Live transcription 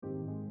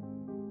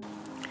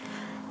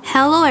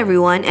Hello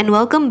everyone and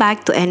welcome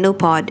back to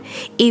EndoPod.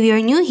 If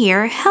you're new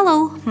here,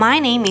 hello, my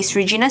name is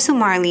Regina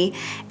Sumarli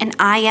and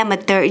I am a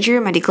third year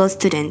medical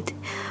student.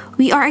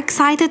 We are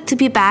excited to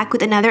be back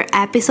with another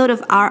episode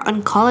of our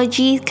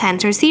oncology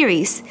cancer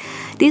series.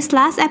 This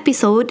last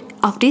episode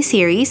of this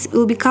series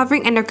will be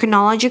covering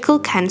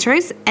endocrinological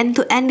cancers, and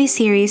to end this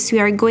series we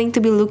are going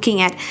to be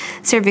looking at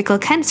cervical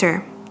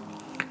cancer.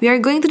 We are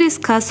going to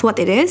discuss what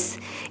it is,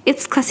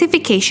 its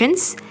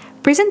classifications,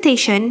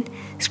 presentation,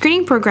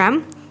 screening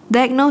program,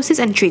 diagnosis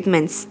and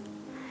treatments.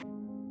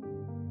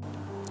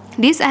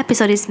 This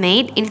episode is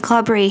made in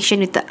collaboration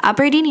with the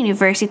Aberdeen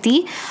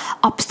University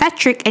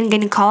Obstetric and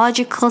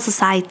Gynecological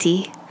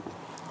Society.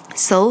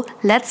 So,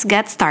 let's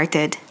get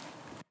started.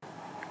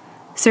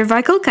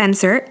 Cervical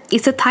cancer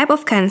is a type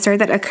of cancer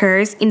that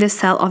occurs in the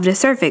cell of the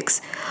cervix,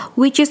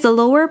 which is the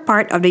lower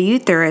part of the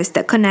uterus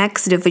that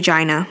connects to the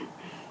vagina.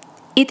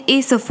 It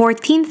is the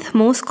 14th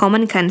most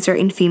common cancer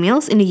in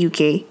females in the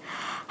UK.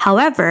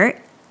 However,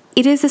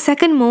 it is the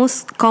second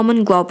most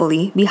common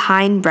globally,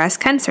 behind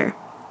breast cancer.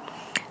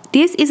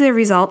 This is a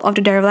result of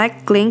the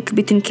direct link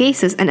between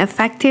cases and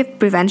effective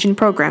prevention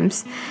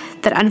programs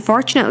that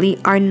unfortunately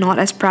are not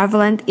as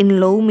prevalent in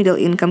low-middle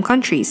income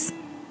countries.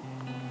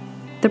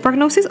 The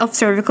prognosis of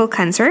cervical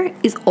cancer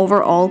is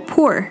overall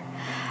poor,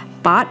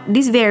 but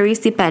this varies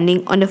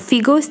depending on the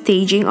FIGO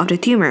staging of the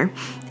tumor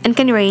and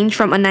can range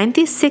from a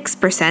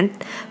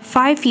 96%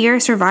 5-year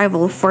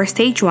survival for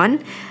stage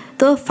 1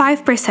 to a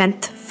 5%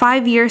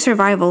 5-year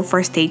survival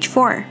for stage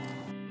 4.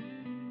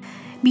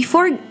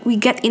 Before we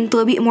get into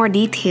a bit more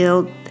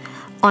detail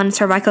on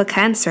cervical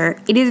cancer,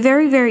 it is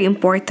very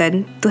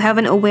important to have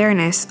an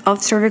awareness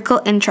of cervical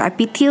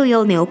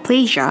intraepithelial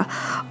neoplasia,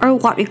 or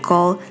what we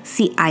call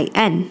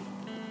CIN.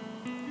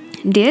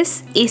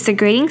 This is a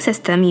grading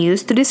system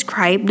used to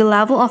describe the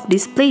level of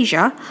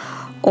dysplasia,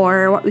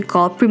 or what we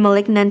call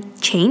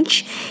premalignant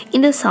change,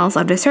 in the cells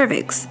of the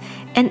cervix,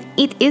 and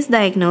it is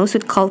diagnosed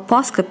with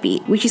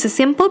colposcopy, which is a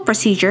simple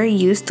procedure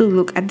used to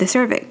look at the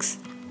cervix.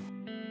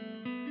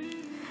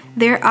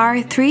 There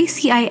are 3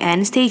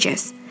 CIN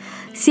stages.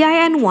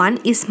 CIN1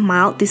 is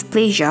mild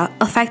dysplasia,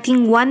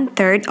 affecting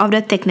 1/3 of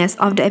the thickness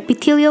of the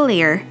epithelial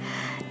layer.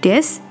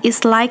 This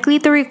is likely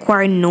to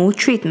require no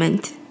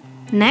treatment.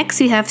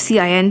 Next, we have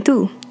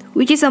CIN2,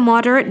 which is a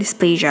moderate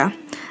dysplasia,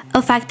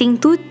 affecting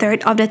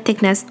 2/3 of the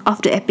thickness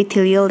of the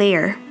epithelial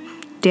layer.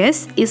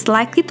 This is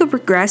likely to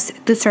progress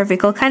to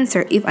cervical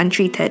cancer if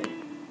untreated.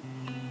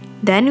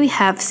 Then we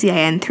have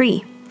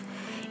CIN3.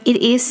 It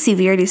is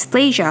severe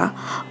dysplasia,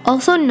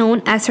 also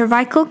known as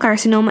cervical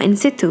carcinoma in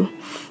situ,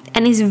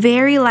 and is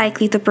very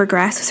likely to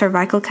progress to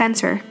cervical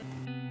cancer.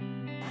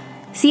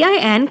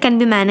 CIN can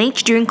be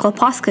managed during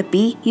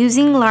colposcopy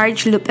using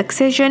large loop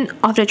excision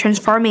of the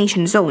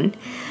transformation zone.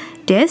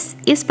 This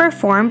is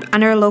performed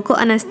under local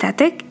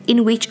anesthetic,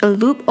 in which a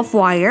loop of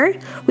wire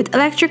with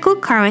electrical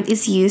current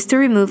is used to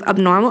remove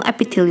abnormal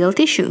epithelial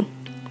tissue.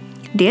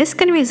 This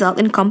can result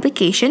in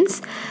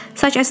complications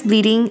such as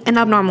bleeding and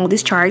abnormal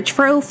discharge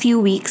for a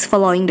few weeks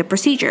following the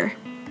procedure.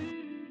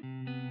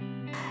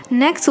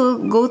 Next,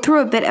 we'll go through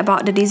a bit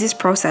about the disease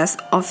process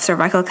of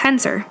cervical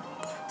cancer.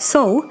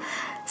 So,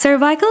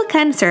 cervical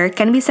cancer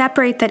can be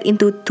separated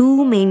into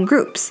 2 main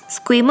groups: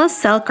 squamous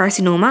cell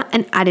carcinoma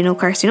and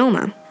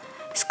adenocarcinoma.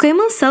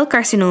 Squamous cell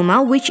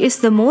carcinoma, which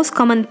is the most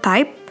common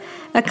type,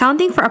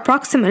 accounting for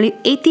approximately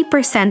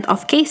 80%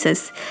 of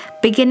cases,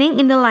 beginning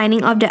in the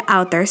lining of the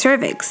outer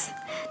cervix.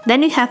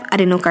 Then we have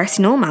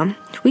adenocarcinoma,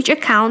 which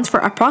accounts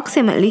for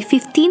approximately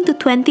 15 to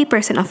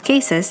 20% of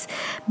cases,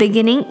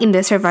 beginning in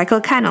the cervical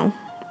canal.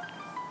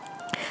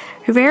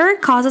 Rarer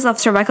causes of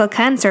cervical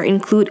cancer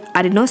include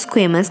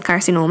adenosquamous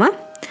carcinoma,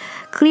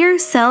 clear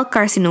cell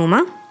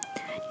carcinoma,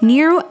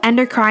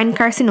 neuroendocrine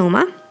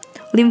carcinoma,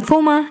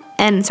 lymphoma,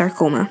 and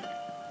sarcoma.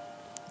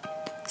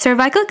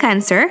 Cervical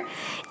cancer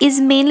is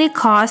mainly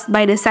caused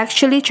by the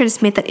sexually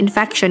transmitted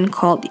infection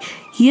called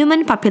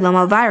human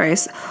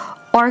papillomavirus,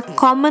 or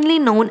commonly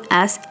known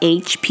as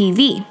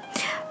HPV,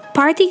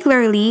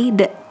 particularly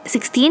the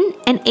 16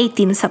 and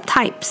 18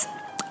 subtypes,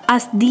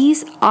 as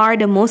these are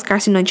the most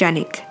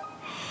carcinogenic.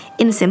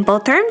 In simple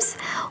terms,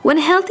 when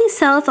healthy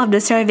cells of the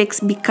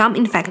cervix become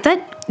infected,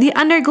 they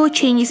undergo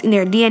changes in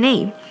their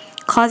DNA,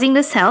 causing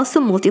the cells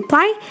to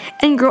multiply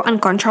and grow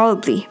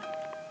uncontrollably.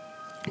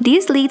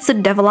 This leads to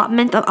the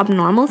development of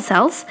abnormal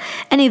cells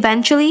and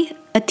eventually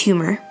a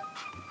tumor.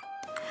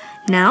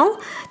 Now,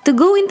 to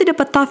go into the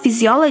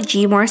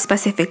pathophysiology more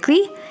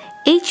specifically,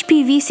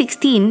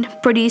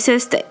 HPV16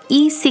 produces the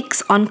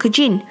E6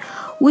 oncogene,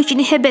 which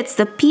inhibits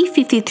the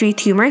p53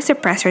 tumor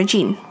suppressor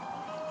gene.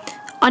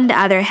 On the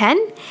other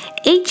hand,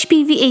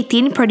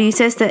 HPV18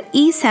 produces the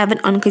E7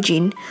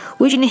 oncogene,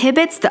 which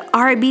inhibits the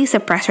RB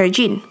suppressor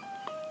gene.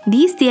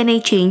 These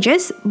DNA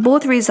changes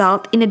both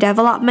result in the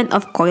development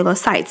of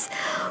koilocytes,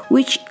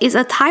 which is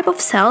a type of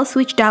cells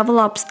which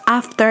develops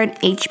after an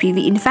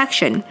HPV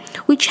infection,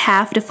 which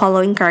have the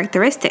following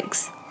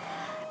characteristics: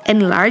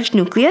 enlarged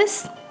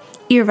nucleus,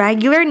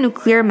 irregular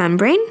nuclear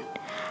membrane,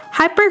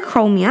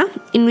 hyperchromia,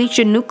 in which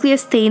the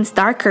nucleus stains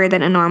darker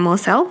than a normal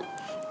cell,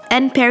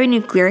 and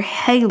perinuclear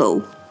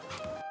halo.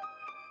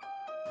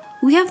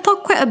 We have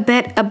talked quite a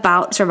bit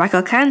about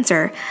cervical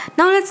cancer.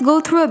 Now let's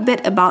go through a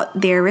bit about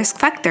their risk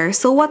factors.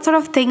 So what sort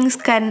of things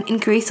can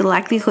increase the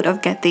likelihood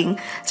of getting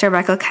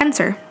cervical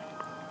cancer?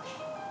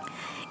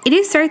 It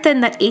is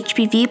certain that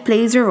HPV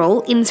plays a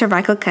role in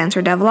cervical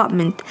cancer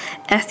development,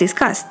 as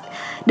discussed.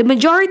 The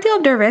majority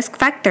of the risk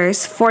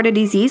factors for the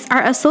disease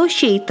are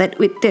associated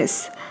with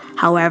this.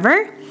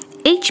 However,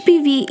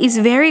 HPV is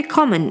very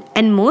common,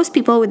 and most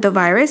people with the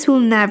virus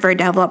will never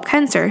develop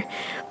cancer,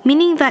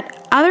 meaning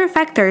that other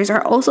factors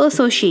are also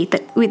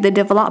associated with the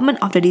development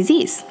of the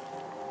disease.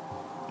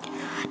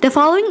 The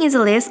following is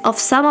a list of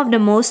some of the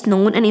most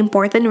known and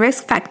important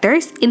risk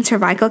factors in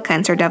cervical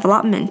cancer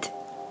development.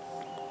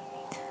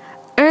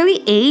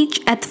 Early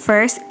age at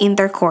first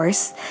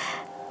intercourse,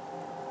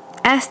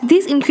 as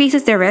this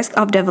increases the risk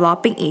of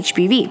developing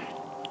HPV.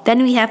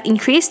 Then we have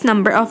increased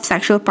number of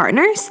sexual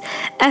partners,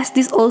 as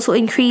this also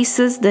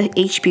increases the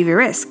HPV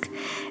risk,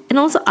 and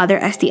also other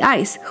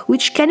STIs,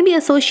 which can be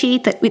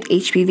associated with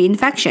HPV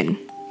infection.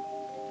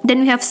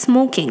 Then we have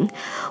smoking,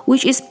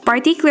 which is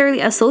particularly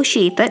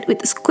associated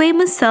with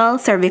squamous cell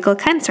cervical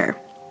cancer.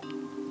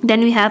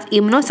 Then we have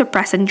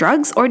immunosuppressant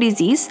drugs or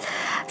disease,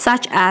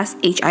 such as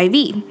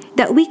HIV,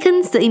 that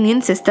weakens the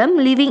immune system,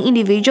 leaving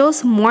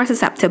individuals more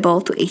susceptible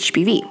to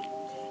HPV.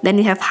 Then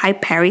we have high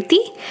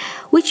parity,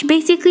 which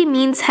basically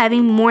means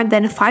having more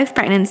than 5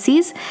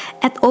 pregnancies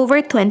at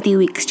over 20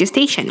 weeks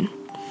gestation.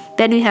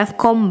 Then we have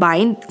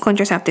combined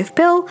contraceptive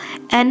pill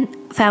and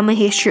family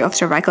history of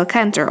cervical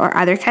cancer or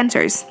other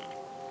cancers.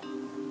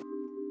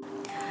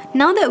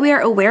 Now that we are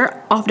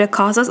aware of the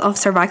causes of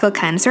cervical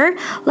cancer,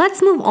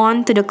 let's move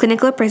on to the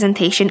clinical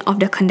presentation of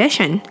the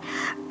condition.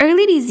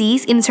 Early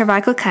disease in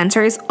cervical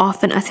cancer is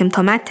often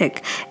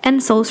asymptomatic,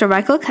 and so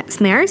cervical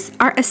smears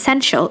are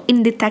essential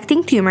in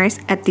detecting tumors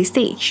at this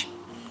stage.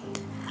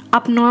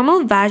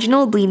 Abnormal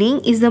vaginal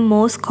bleeding is the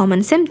most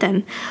common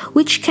symptom,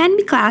 which can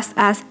be classed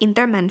as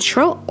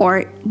intermenstrual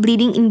or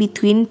bleeding in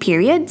between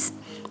periods,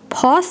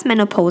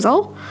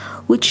 postmenopausal,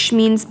 which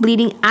means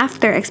bleeding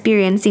after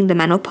experiencing the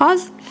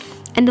menopause,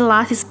 and the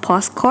last is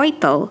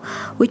postcoital,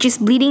 which is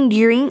bleeding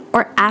during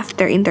or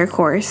after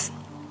intercourse.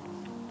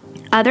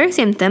 Other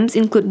symptoms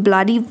include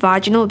bloody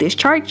vaginal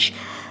discharge,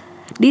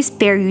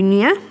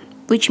 dyspareunia,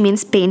 which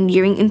means pain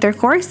during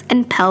intercourse,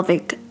 and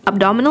pelvic,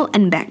 abdominal,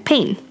 and back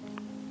pain.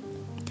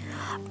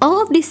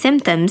 All of these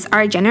symptoms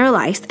are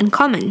generalized and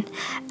common,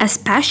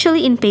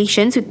 especially in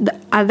patients with the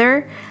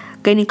other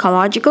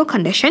gynecological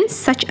conditions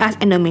such as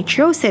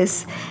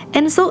endometriosis,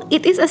 and so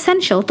it is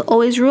essential to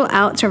always rule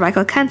out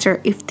cervical cancer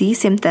if these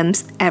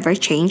symptoms ever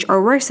change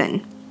or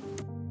worsen.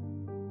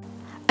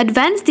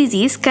 Advanced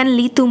disease can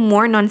lead to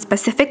more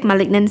nonspecific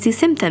malignancy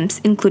symptoms,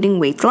 including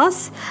weight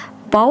loss,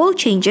 bowel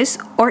changes,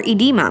 or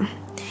edema.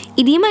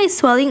 Edema is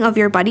swelling of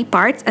your body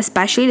parts,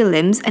 especially the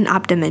limbs and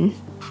abdomen.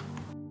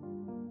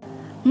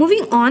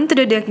 Moving on to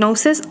the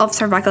diagnosis of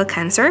cervical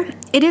cancer,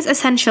 it is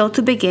essential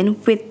to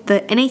begin with the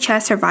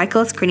NHS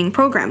cervical screening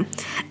program,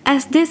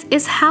 as this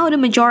is how the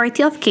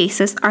majority of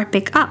cases are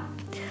picked up.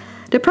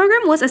 The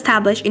program was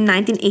established in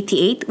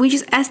 1988, which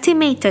is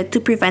estimated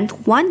to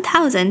prevent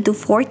 1,000 to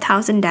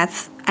 4,000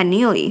 deaths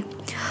annually,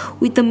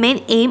 with the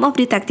main aim of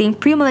detecting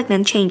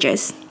pre-malignant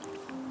changes.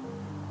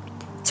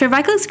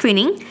 Cervical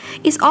screening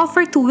is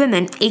offered to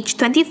women aged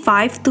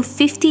 25 to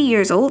 50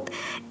 years old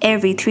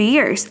every 3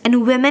 years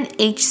and women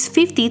aged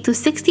 50 to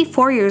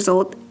 64 years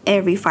old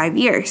every 5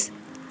 years,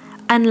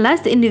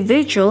 unless the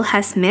individual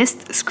has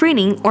missed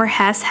screening or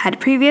has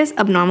had previous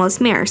abnormal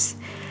smears.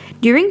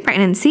 During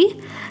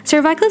pregnancy,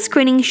 cervical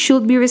screening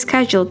should be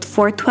rescheduled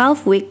for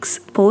 12 weeks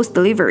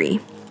post-delivery.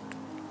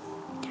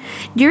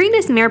 During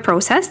the smear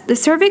process, the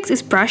cervix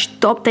is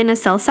brushed to obtain a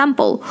cell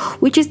sample,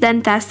 which is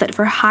then tested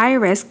for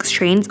high-risk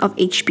strains of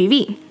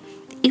HPV.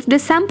 If the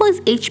sample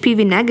is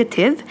HPV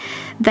negative,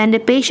 then the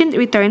patient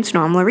returns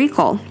normal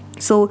recall.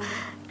 So,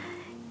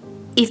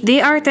 if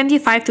they are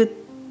 25 to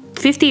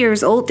 50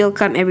 years old, they'll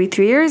come every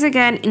 3 years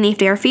again, and if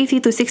they are 50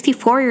 to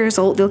 64 years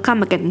old, they'll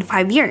come again in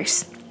 5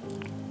 years.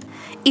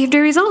 If the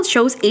result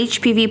shows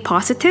HPV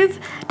positive,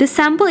 the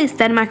sample is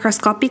then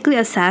microscopically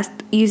assessed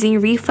using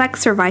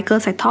reflex cervical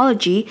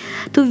cytology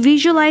to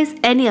visualize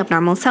any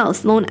abnormal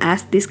cells known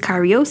as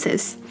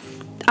dyskaryosis.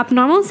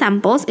 Abnormal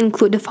samples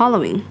include the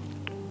following: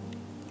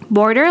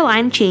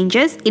 borderline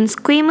changes in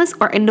squamous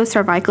or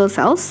endocervical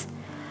cells,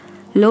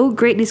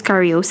 low-grade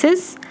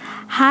dyskaryosis,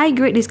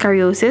 high-grade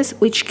dyskaryosis,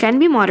 which can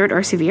be moderate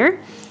or severe,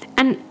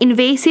 and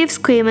invasive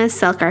squamous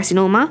cell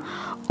carcinoma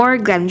or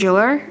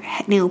glandular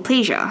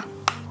neoplasia.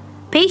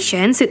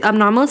 Patients with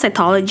abnormal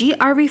cytology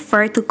are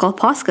referred to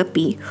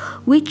colposcopy,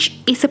 which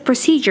is a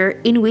procedure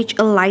in which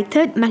a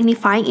lighted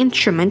magnifying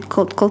instrument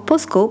called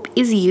colposcope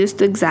is used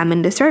to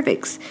examine the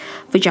cervix,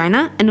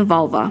 vagina, and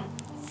vulva.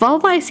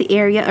 Vulva is the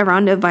area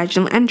around the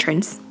vaginal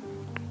entrance.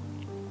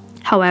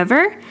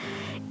 However,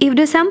 if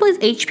the sample is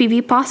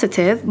HPV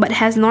positive but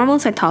has normal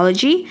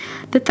cytology,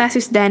 the test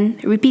is then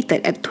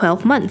repeated at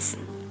 12 months.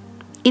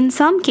 In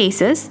some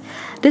cases,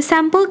 the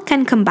sample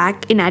can come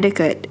back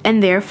inadequate,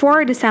 and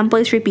therefore the sample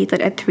is repeated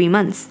at 3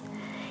 months.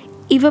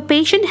 If a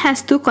patient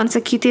has two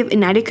consecutive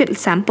inadequate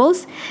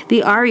samples,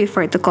 they are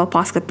referred to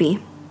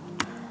colposcopy.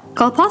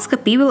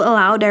 Colposcopy will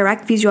allow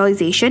direct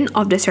visualization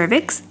of the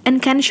cervix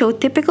and can show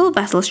typical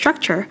vessel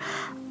structure,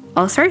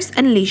 ulcers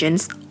and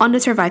lesions on the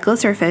cervical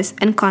surface,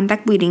 and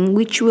contact bleeding,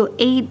 which will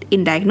aid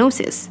in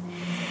diagnosis.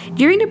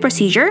 During the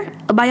procedure,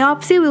 a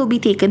biopsy will be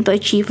taken to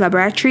achieve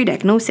laboratory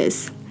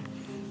diagnosis.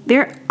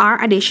 There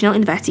are additional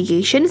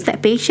investigations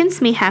that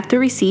patients may have to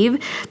receive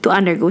to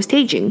undergo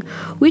staging,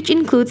 which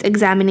includes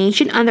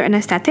examination under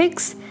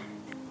anesthetics,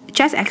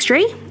 chest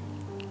x-ray,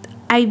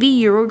 IV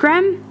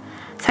urogram,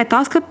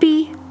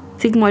 cystoscopy,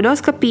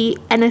 sigmoidoscopy,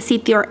 and a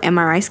CT or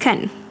MRI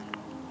scan.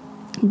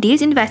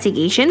 These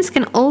investigations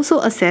can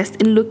also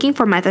assist in looking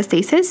for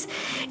metastasis,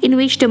 in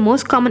which the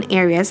most common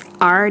areas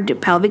are the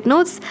pelvic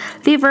nodes,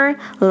 liver,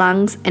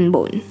 lungs, and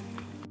bone.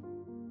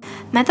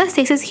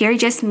 Metastasis here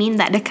just mean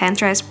that the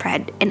cancer has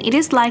spread, and it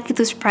is likely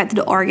to spread to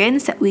the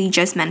organs that we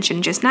just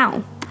mentioned just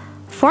now.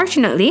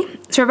 Fortunately,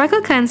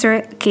 cervical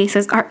cancer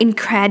cases are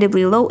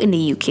incredibly low in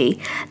the UK,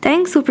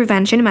 thanks to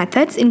prevention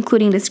methods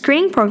including the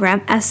screening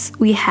program as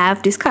we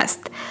have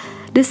discussed.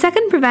 The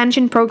second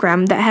prevention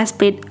program that has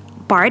played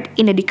part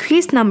in a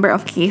decreased number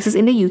of cases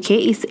in the UK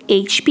is the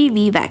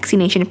HPV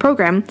vaccination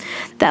program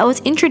that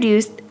was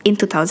introduced in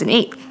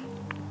 2008.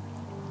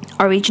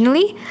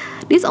 Originally,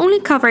 this only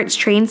covered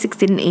strains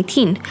 16 and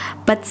 18,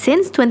 but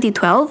since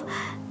 2012,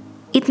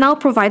 it now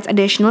provides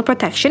additional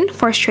protection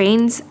for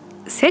strains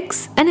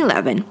 6 and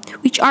 11,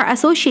 which are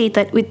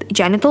associated with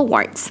genital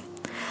warts.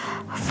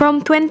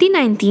 From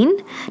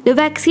 2019, the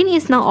vaccine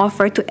is now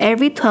offered to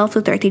every 12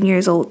 to 13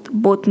 years old,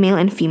 both male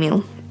and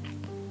female.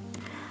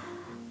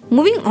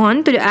 Moving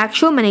on to the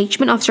actual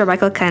management of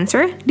cervical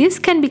cancer, this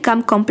can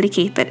become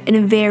complicated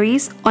and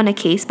varies on a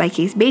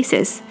case-by-case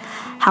basis.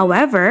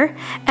 However,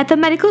 at the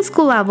medical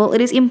school level,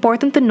 it is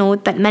important to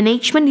note that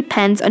management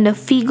depends on the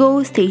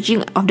FIGO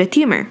staging of the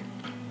tumor.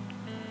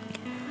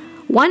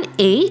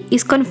 1A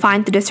is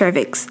confined to the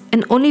cervix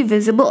and only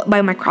visible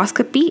by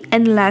microscopy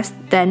and less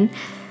than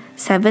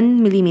 7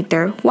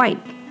 mm wide.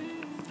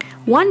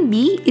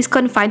 1B is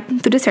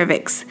confined to the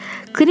cervix,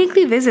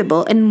 clinically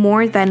visible and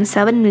more than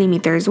 7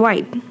 mm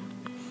wide.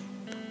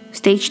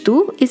 Stage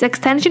 2 is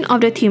extension of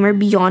the tumor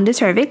beyond the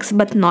cervix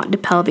but not the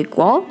pelvic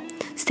wall.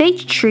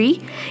 Stage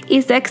 3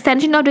 is the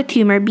extension of the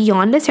tumor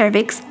beyond the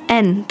cervix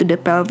and to the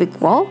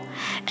pelvic wall.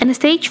 And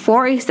stage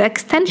 4 is the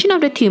extension of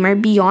the tumor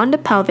beyond the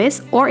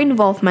pelvis or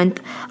involvement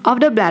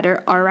of the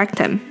bladder or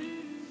rectum.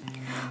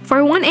 For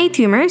 1A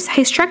tumors,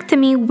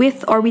 hysterectomy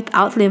with or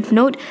without lymph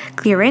node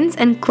clearance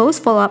and close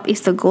follow-up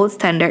is the gold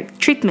standard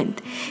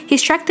treatment.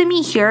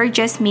 Hysterectomy here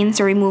just means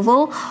the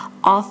removal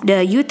of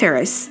the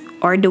uterus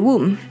or the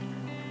womb.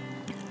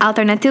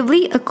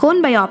 Alternatively, a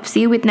cone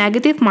biopsy with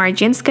negative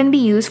margins can be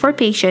used for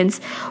patients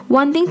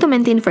wanting to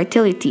maintain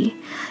fertility.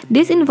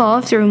 This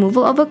involves the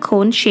removal of a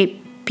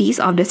cone-shaped piece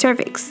of the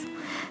cervix.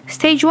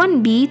 Stage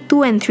 1B,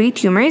 2, and 3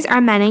 tumors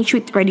are managed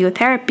with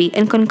radiotherapy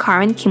and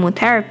concurrent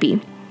chemotherapy.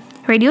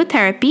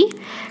 Radiotherapy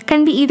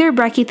can be either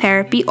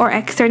brachytherapy or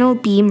external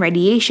beam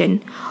radiation,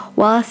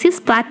 while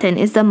cisplatin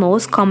is the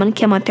most common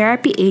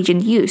chemotherapy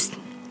agent used.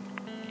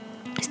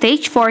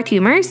 Stage 4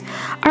 tumors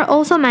are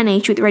also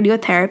managed with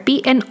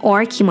radiotherapy and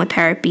or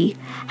chemotherapy.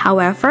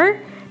 However,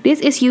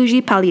 this is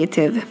usually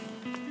palliative.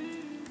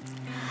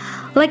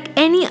 Like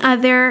any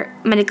other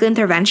medical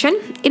intervention,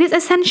 it is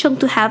essential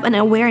to have an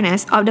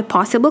awareness of the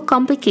possible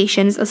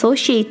complications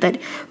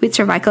associated with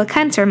cervical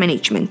cancer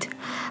management.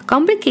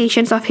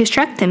 Complications of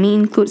hysterectomy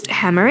include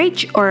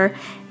hemorrhage or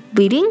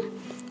bleeding,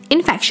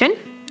 infection,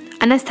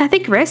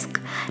 anesthetic risk,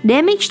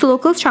 damage to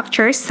local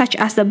structures such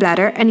as the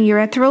bladder and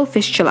urethral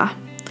fistula.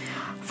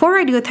 For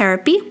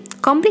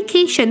radiotherapy,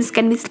 complications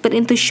can be split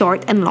into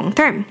short and long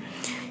term.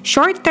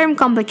 Short-term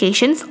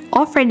complications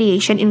of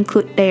radiation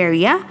include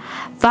diarrhea,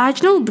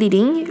 vaginal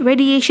bleeding,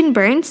 radiation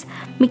burns,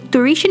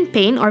 micturition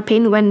pain or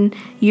pain when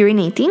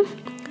urinating,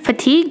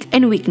 fatigue,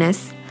 and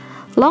weakness.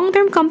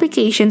 Long-term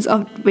complications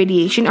of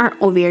radiation are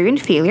ovarian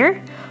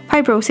failure,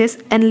 fibrosis,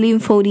 and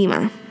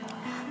lymphedema.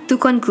 To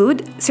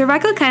conclude,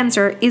 cervical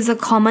cancer is a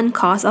common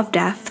cause of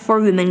death for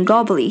women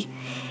globally.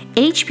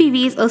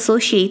 HPV is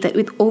associated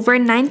with over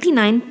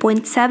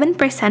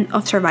 99.7%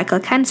 of cervical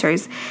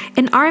cancers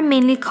and are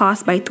mainly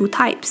caused by two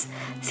types,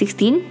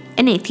 16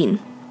 and 18.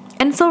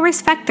 And so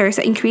risk factors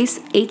that increase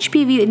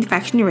HPV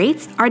infection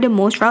rates are the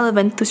most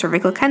relevant to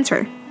cervical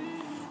cancer.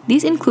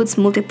 These includes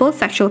multiple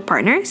sexual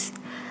partners,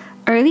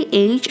 early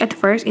age at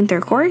first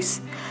intercourse,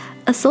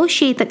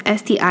 associated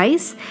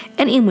STIs,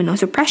 and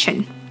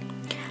immunosuppression.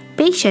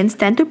 Patients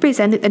tend to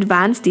present with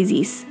advanced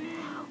disease,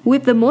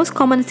 with the most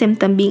common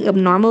symptom being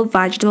abnormal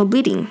vaginal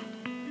bleeding.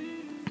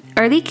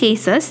 Early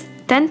cases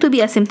tend to be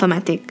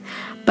asymptomatic,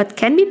 but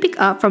can be picked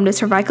up from the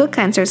cervical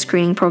cancer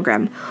screening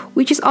program,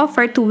 which is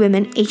offered to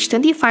women aged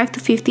 25 to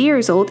 50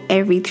 years old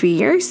every 3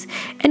 years,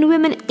 and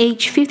women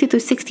aged 50 to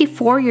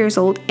 64 years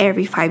old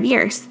every 5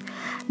 years.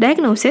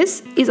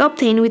 Diagnosis is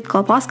obtained with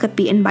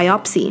colposcopy and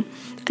biopsy,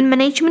 and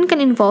management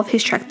can involve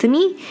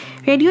hysterectomy,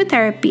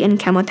 radiotherapy, and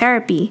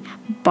chemotherapy,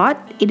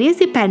 but it is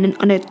dependent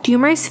on the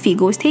tumor's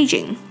FIGO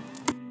staging.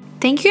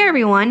 Thank you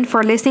everyone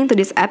for listening to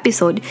this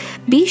episode.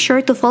 Be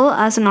sure to follow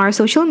us on our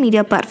social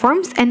media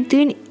platforms and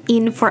tune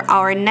in for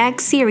our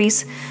next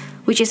series,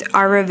 which is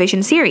our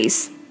revision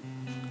series.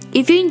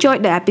 If you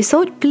enjoyed the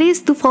episode,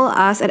 please do follow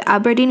us at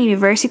Aberdeen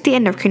University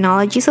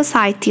Endocrinology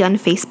Society on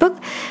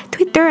Facebook,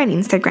 Twitter, and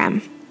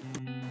Instagram.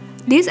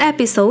 This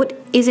episode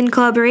is in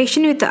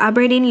collaboration with the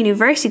Aberdeen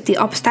University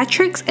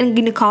Obstetrics and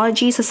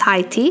Gynecology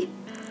Society.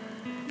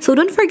 So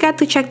don't forget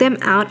to check them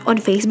out on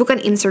Facebook and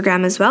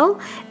Instagram as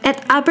well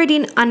at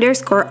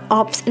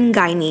Aberdeen_Ops and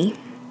Gynae.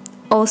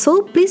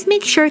 Also, please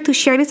make sure to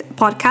share this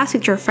podcast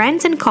with your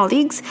friends and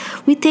colleagues.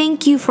 We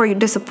thank you for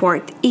the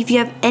support. If you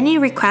have any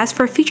requests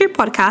for future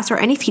podcasts or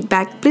any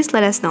feedback, please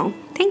let us know.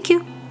 Thank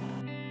you.